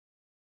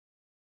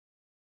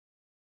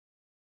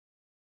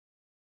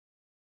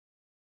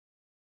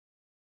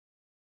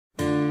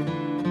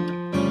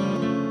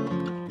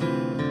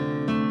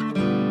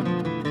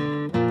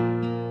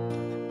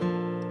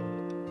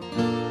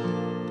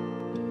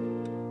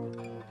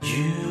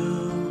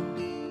You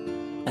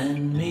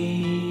and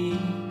me,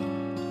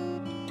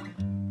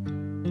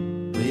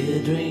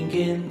 we're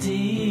drinking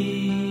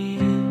tea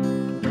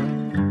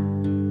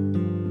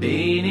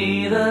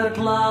beneath the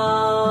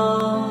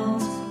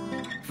clouds,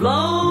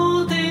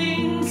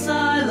 floating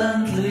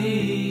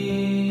silently.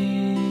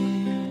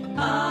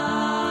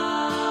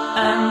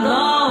 And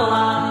all I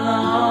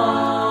know,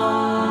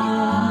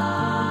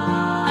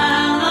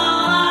 and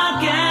all I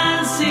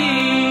can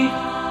see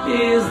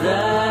is that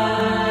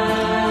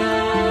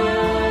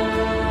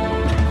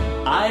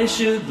I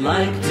should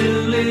like to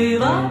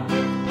live up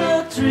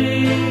a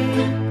tree,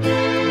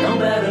 no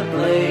better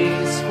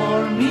place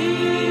for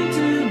me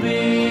to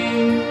be.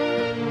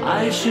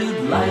 I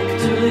should like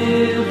to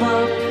live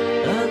up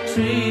a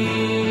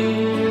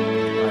tree,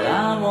 but I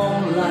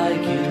won't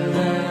like you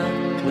there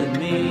with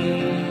me.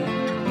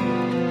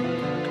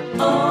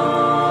 Oh,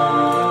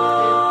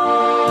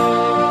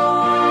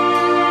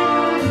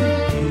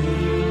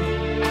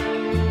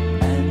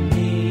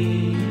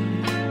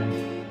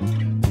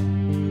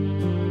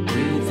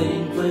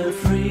 we're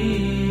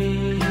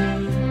free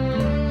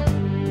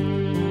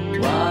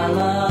while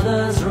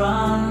others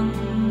run,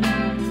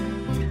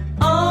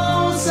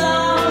 oh so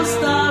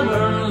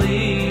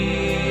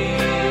stubbornly,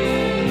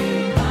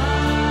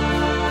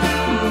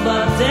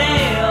 but they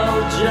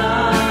all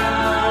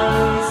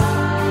just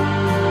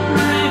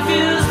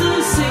refuse to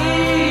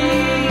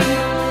see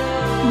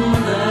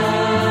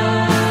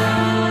that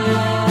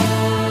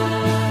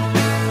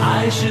I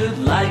should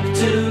like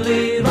to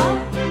live up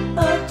a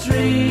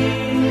tree,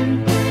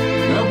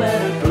 no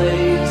better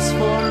place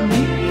for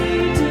me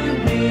to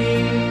be.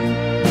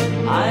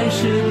 I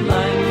should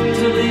like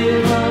to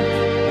live up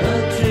a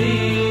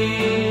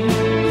tree,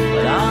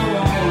 but I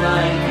won't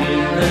like you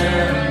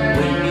there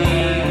with me.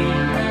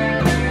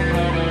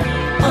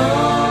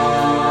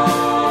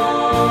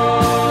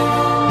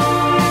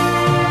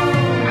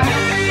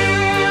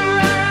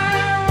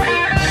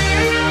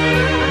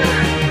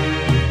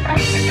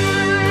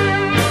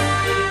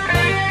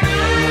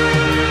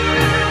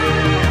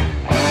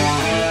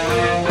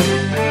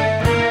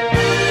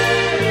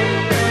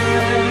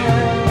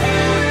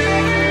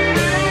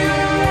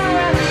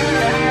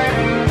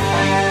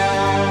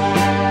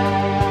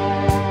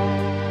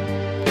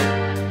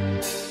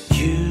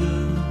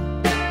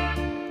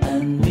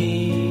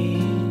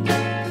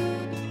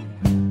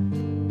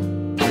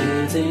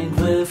 Think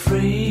we're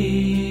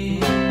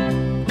free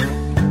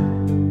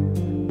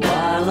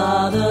while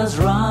others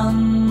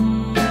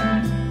run,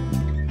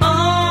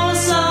 oh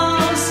so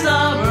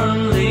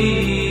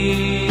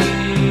stubbornly,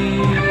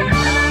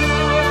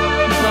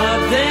 but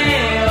they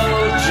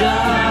all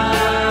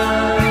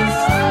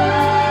just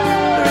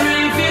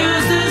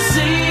refuse to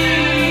see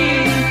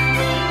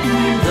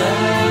that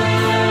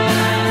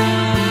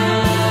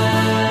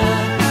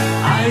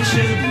I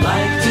should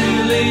like to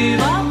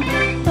live up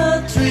a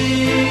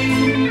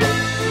tree,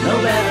 no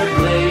better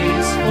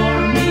place for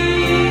me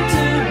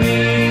to be.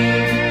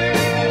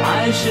 I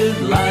should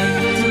like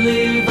to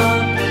live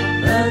up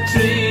a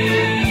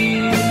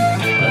tree,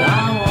 but I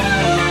won't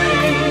like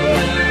you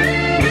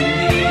there with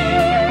me.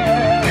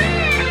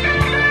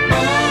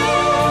 Oh,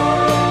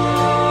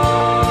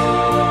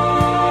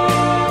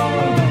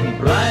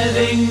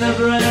 riding the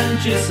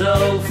branches so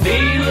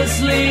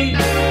fearlessly,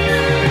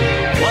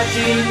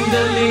 watching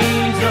the leaves